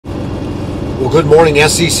Well, good morning,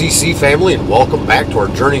 SCCC family, and welcome back to our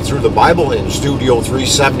journey through the Bible in Studio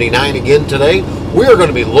 379 again today. We are going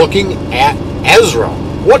to be looking at Ezra.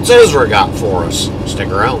 What's Ezra got for us? Stick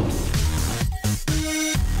around.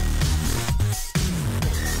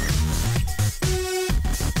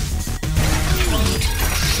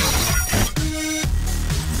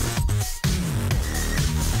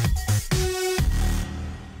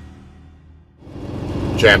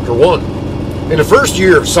 Chapter 1. In the first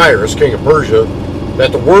year of Cyrus, king of Persia,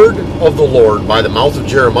 that the word of the Lord by the mouth of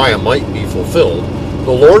Jeremiah might be fulfilled,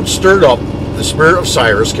 the Lord stirred up the spirit of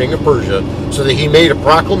Cyrus, king of Persia, so that he made a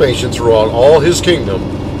proclamation throughout all his kingdom,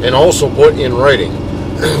 and also put in writing,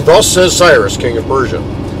 Thus says Cyrus, king of Persia,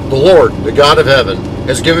 The Lord, the God of heaven,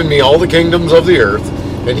 has given me all the kingdoms of the earth,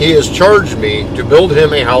 and he has charged me to build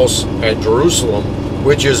him a house at Jerusalem,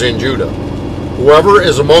 which is in Judah. Whoever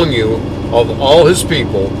is among you of all his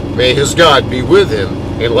people, may his God be with him,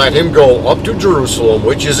 and let him go up to Jerusalem,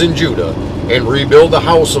 which is in Judah, and rebuild the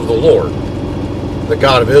house of the Lord, the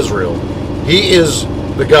God of Israel. He is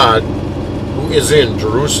the God who is in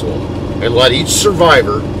Jerusalem. And let each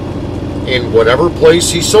survivor, in whatever place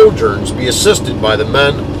he sojourns, be assisted by the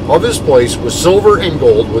men of his place with silver and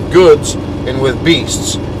gold, with goods and with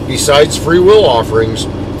beasts, besides freewill offerings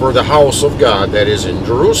for the house of God that is in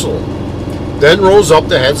Jerusalem. Then rose up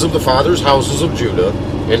the heads of the fathers' houses of Judah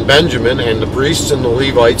and Benjamin, and the priests and the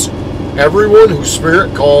Levites, everyone whose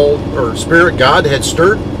spirit God had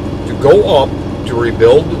stirred to go up to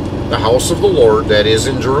rebuild the house of the Lord that is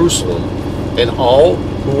in Jerusalem. And all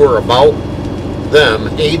who were about them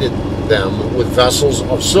aided them with vessels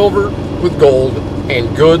of silver, with gold,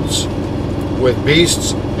 and goods, with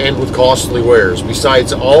beasts, and with costly wares,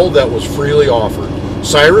 besides all that was freely offered.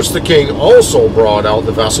 Cyrus the king also brought out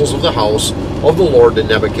the vessels of the house of the Lord that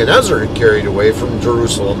Nebuchadnezzar had carried away from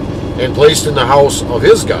Jerusalem and placed in the house of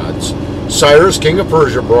his gods. Cyrus king of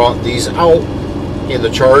Persia brought these out in the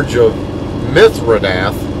charge of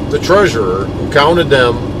Mithredath the treasurer, who counted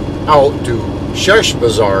them out to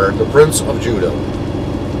Sheshbazzar the prince of Judah.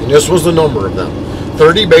 And this was the number of them: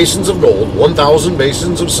 30 basins of gold, 1,000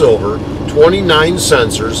 basins of silver, 29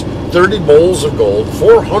 censers, 30 bowls of gold,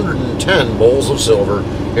 410 bowls of silver,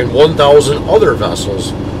 and 1,000 other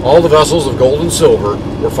vessels. All the vessels of gold and silver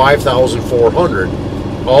were 5,400.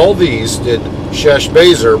 All these did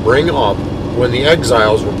Sheshbazzar bring up when the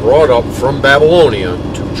exiles were brought up from Babylonia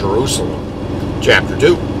to Jerusalem. Chapter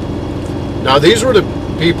 2. Now these were the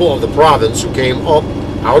people of the province who came up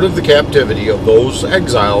out of the captivity of those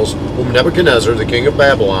exiles whom Nebuchadnezzar, the king of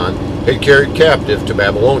Babylon, had carried captive to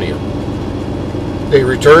Babylonia. They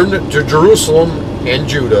returned to Jerusalem and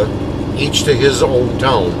Judah, each to his own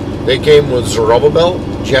town. They came with Zerubbabel,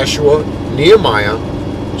 Jeshua, Nehemiah,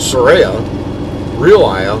 Seraiah,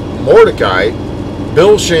 Realiah, Mordecai,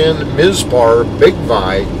 Bilshan, Mizpar,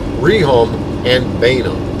 Bigvai, Rehum, and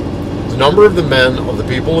Baanah. The number of the men of the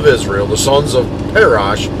people of Israel, the sons of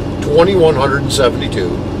Parash,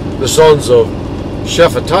 2,172. The sons of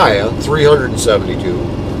Shephatiah,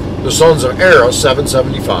 372. The sons of Era,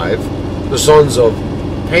 775. The sons of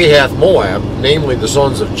Pahath Moab, namely the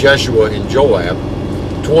sons of Jeshua and Joab,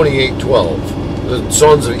 2812. The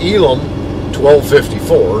sons of Elam,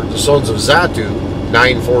 1254. The sons of Zatu,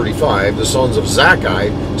 945. The sons of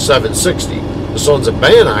Zakkai, 760. The sons of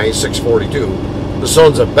Bani, 642. The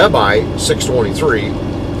sons of Bebai, 623.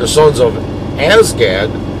 The sons of Azgad,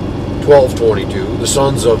 1222. The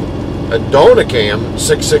sons of Adonikam,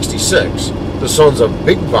 666. The sons of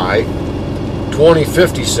Bigvai,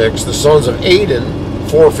 2056. The sons of Aden,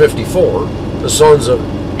 454. The sons of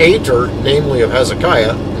Ater, namely of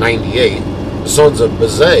Hezekiah, 98. The sons of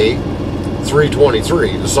Bezai,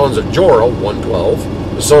 323. The sons of Jorah,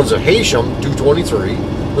 112. The sons of Hashem, 223.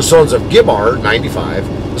 The sons of Gibbar, 95.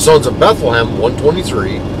 The sons of Bethlehem,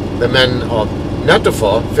 123. The men of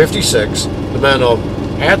Netopha, 56. The men of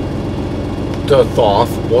Atathoth,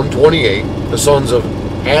 128. The sons of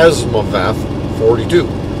Asmaveth, 42.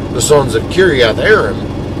 The sons of Kiriath Arim,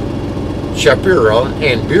 Shapira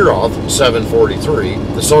and Beeroth, 743.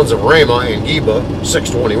 The sons of Ramah and Geba,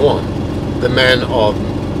 621. The men of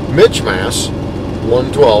Michmas,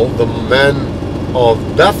 112. The men of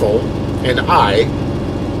Bethel and Ai,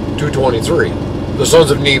 223. The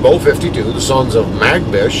sons of Nebo, 52. The sons of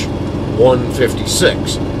Magbish,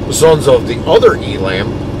 156. The sons of the other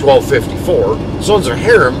Elam, 1254. The sons of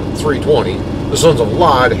Haram, 320. The sons of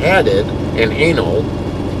Lod, Hadid, and Anol,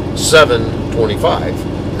 725.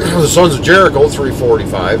 The sons of Jericho,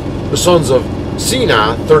 345. The sons of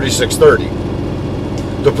Sina,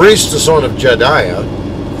 3630. The priest, the son of Jediah,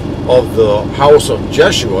 of the house of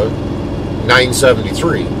Jeshua,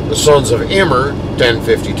 973. The sons of Immer,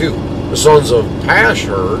 1052. the sons of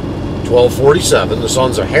Pashur, 1247, the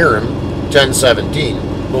sons of Harim,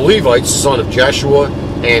 1017, the Levites, the son of Jeshua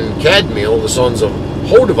and Kadmiel, the sons of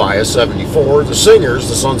Hodaviah, 74, the singers,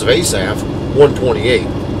 the sons of Asaph, 128,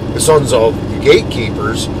 the sons of the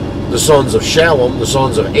gatekeepers, the sons of Shallum, the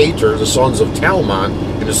sons of Ater, the sons of Talmon,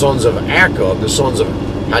 and the sons of Akub, the sons of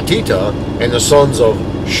Hatita, and the sons of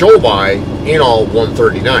Shobai, in all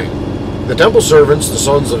 139. The temple servants, the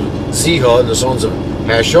sons of Ziha, and the sons of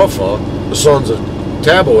Hashupha, the sons of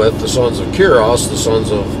Taboeth, the sons of Kiros, the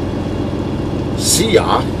sons of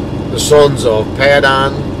Siah, the sons of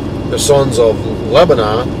Padon, the sons of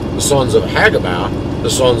Lebanah, the sons of Hagabah, the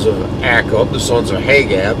sons of Akub, the sons of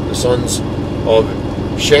Hagab, the sons of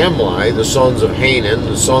Shamlai, the sons of Hanan,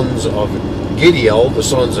 the sons of Gidiel, the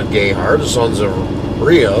sons of Gahar, the sons of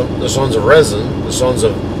Rhea, the sons of Rezin, the sons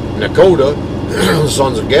of Nakoda, the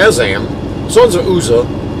sons of Gazam, the sons of Uzzah,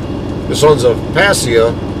 the sons of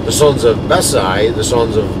Paseah, the sons of Besai, the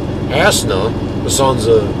sons of Asna, the sons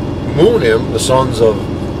of Munim, the sons of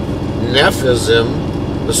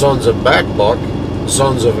Nephizim, the sons of Bakbuk, the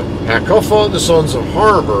sons of Hakupha, the sons of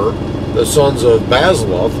Harmer, the sons of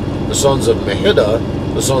Basloth, the sons of Mehida,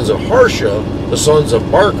 the sons of Harsha, the sons of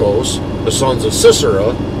Barkos, the sons of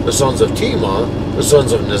Sisera, the sons of Tema, the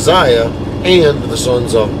sons of Neziah, and the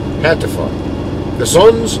sons of Hatipha. The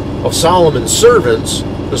sons of Solomon's servants,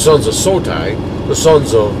 the sons of Sotai, the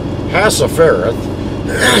sons of Hasaphereth,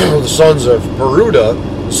 the sons of Peruda,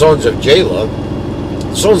 the sons of Jalah,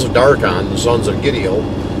 the sons of Darkon, the sons of Gideal,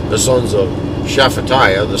 the sons of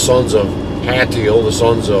Shephatiah, the sons of Hatiel, the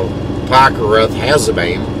sons of Pachereth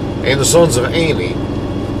Hazabaim, and the sons of Ami.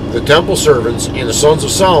 The temple servants and the sons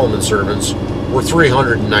of Solomon's servants were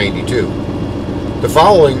 392. The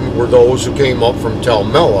following were those who came up from Tel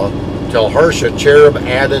Melah, Tel Harsha, Cherub,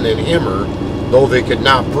 Adon, and Immer, though they could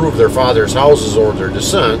not prove their fathers' houses or their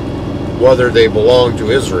descent, whether they belonged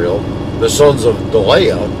to Israel, the sons of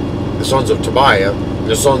Delaiah, the sons of Tobiah, and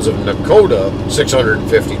the sons of Nakoda,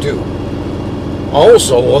 652.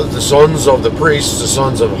 Also, the sons of the priests, the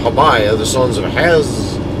sons of Habiah, the sons of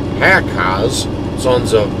Hakaz,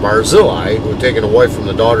 sons of Barzillai, who had taken a wife from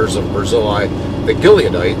the daughters of Barzillai the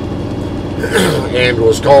Gileadite, and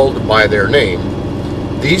was called by their name.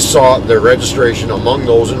 These sought their registration among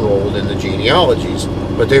those enrolled in the genealogies,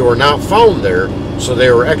 but they were not found there, so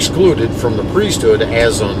they were excluded from the priesthood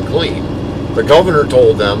as unclean. The governor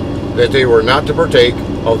told them that they were not to partake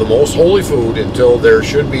of the most holy food until there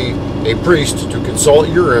should be a priest to consult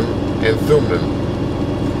Urim and Thummim.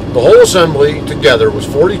 The whole assembly together was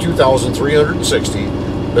 42,360,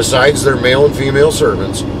 besides their male and female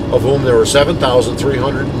servants, of whom there were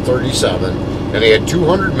 7,337, and they had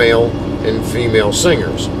 200 male and female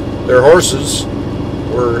singers. Their horses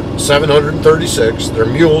were 736, their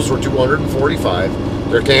mules were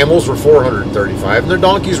 245, their camels were 435, and their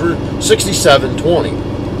donkeys were 6720.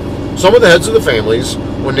 Some of the heads of the families,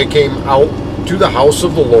 when they came out to the house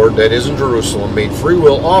of the Lord that is in Jerusalem, made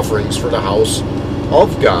freewill offerings for the house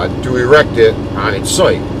of God to erect it on its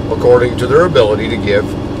site, according to their ability to give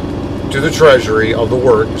to the treasury of the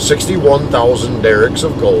work 61,000 derricks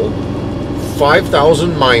of gold,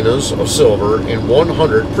 5,000 minas of silver, and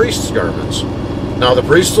 100 priests' garments. Now the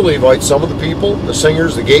priests, the Levites, some of the people, the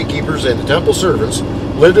singers, the gatekeepers, and the temple servants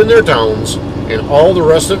lived in their towns, and all the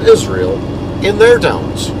rest of Israel in their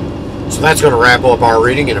towns. So that's going to wrap up our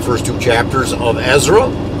reading in the first two chapters of Ezra.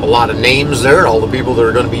 A lot of names there, all the people that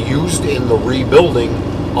are going to be used in the rebuilding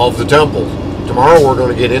of the temple. Tomorrow we're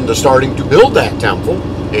going to get into starting to build that temple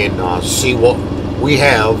and see what we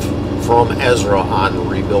have from Ezra on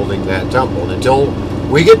rebuilding that temple. And until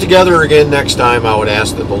we get together again next time, I would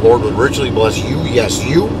ask that the Lord would richly bless you. Yes,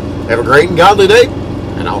 you. Have a great and godly day,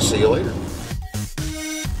 and I'll see you later.